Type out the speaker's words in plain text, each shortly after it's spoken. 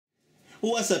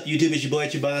What's up, YouTube? It's your boy,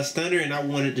 Stunner, and I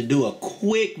wanted to do a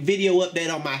quick video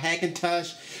update on my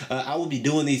Hackintosh. I will be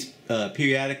doing these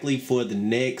periodically for the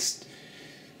next,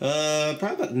 probably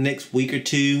about the next week or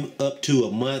two, up to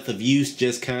a month of use,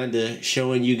 just kind of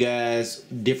showing you guys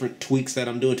different tweaks that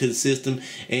I'm doing to the system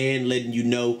and letting you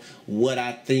know what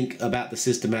I think about the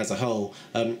system as a whole.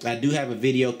 I do have a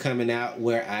video coming out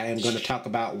where I am going to talk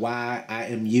about why I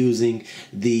am using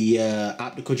the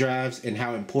optical drives and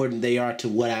how important they are to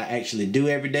what I actually do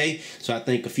every day. So I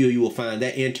think a few of you will find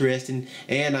that interesting.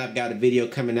 And I've got a video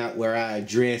coming out where I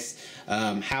address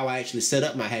how I actually set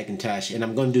up my Hackintosh, and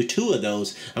I'm going to do two of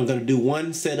those. I'm going to do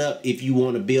one setup if you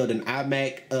want to build an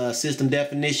iMac system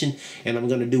definition, and I'm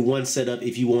going to do one setup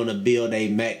if you want to build a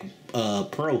Mac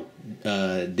Pro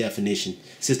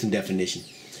system definition.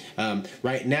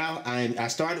 Right now, I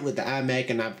started with the iMac,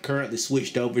 and I've currently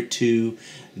switched over to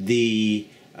the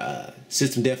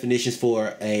system definitions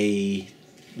for a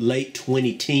late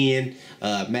 2010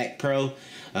 Mac Pro.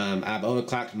 I've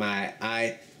overclocked my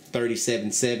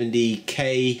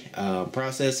i3770K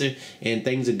processor, and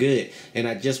things are good. And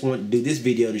I just want to do this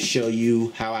video to show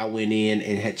you how I went in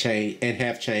and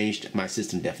have changed my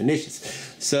system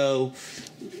definitions. So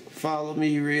follow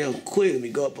me real quick. Let me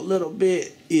go up a little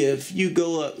bit. If you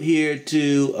go up here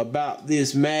to about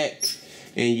this Mac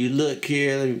and you look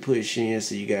here, let me push in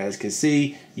so you guys can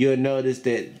see, you'll notice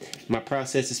that my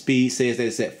processor speed says that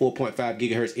it's at 4.5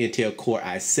 gigahertz Intel Core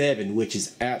i7, which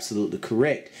is absolutely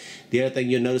correct. The other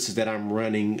thing you'll notice is that I'm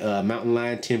running Mountain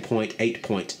Lion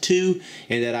 10.8.2,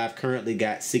 and that I've currently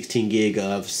got 16 gig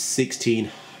of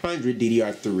 1600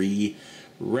 DDR3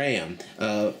 RAM.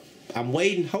 I'm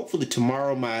waiting. Hopefully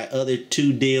tomorrow my other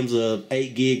two DIMMs of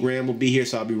 8 gig RAM will be here,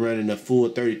 so I'll be running a full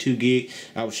 32 gig.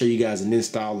 I will show you guys an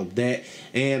install of that,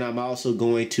 and I'm also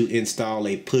going to install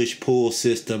a push-pull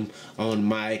system on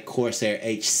my Corsair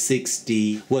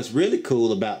H60. What's really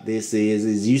cool about this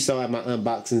is you saw in my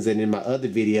unboxings and in my other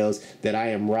videos that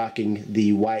I am rocking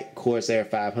the white Corsair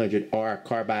 500R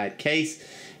Carbide case.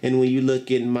 And when you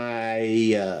look in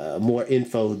my more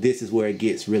info, this is where it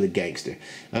gets really gangster.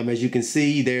 As you can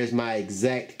see, there's my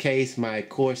exact case, my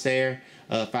Corsair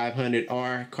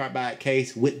 500R Carbide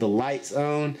case with the lights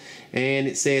on. And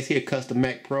it says here, Custom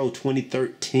Mac Pro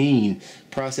 2013.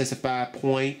 Processor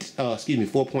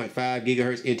 4.5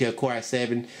 gigahertz Intel Core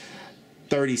i7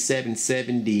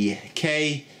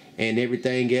 3770K. And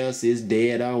everything else is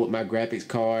dead on with my graphics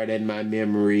card, and my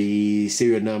memory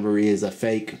serial number is a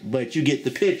fake, but you get the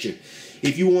picture.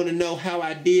 If you want to know how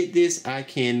I did this, I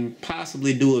can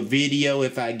possibly do a video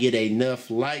if I get enough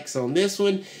likes on this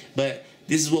one, but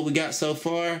this is what we got so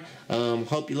far.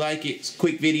 Hope you like it. It's a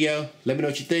quick video. Let me know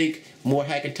what you think. More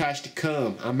Hackintosh to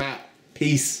come. I'm out.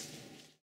 Peace.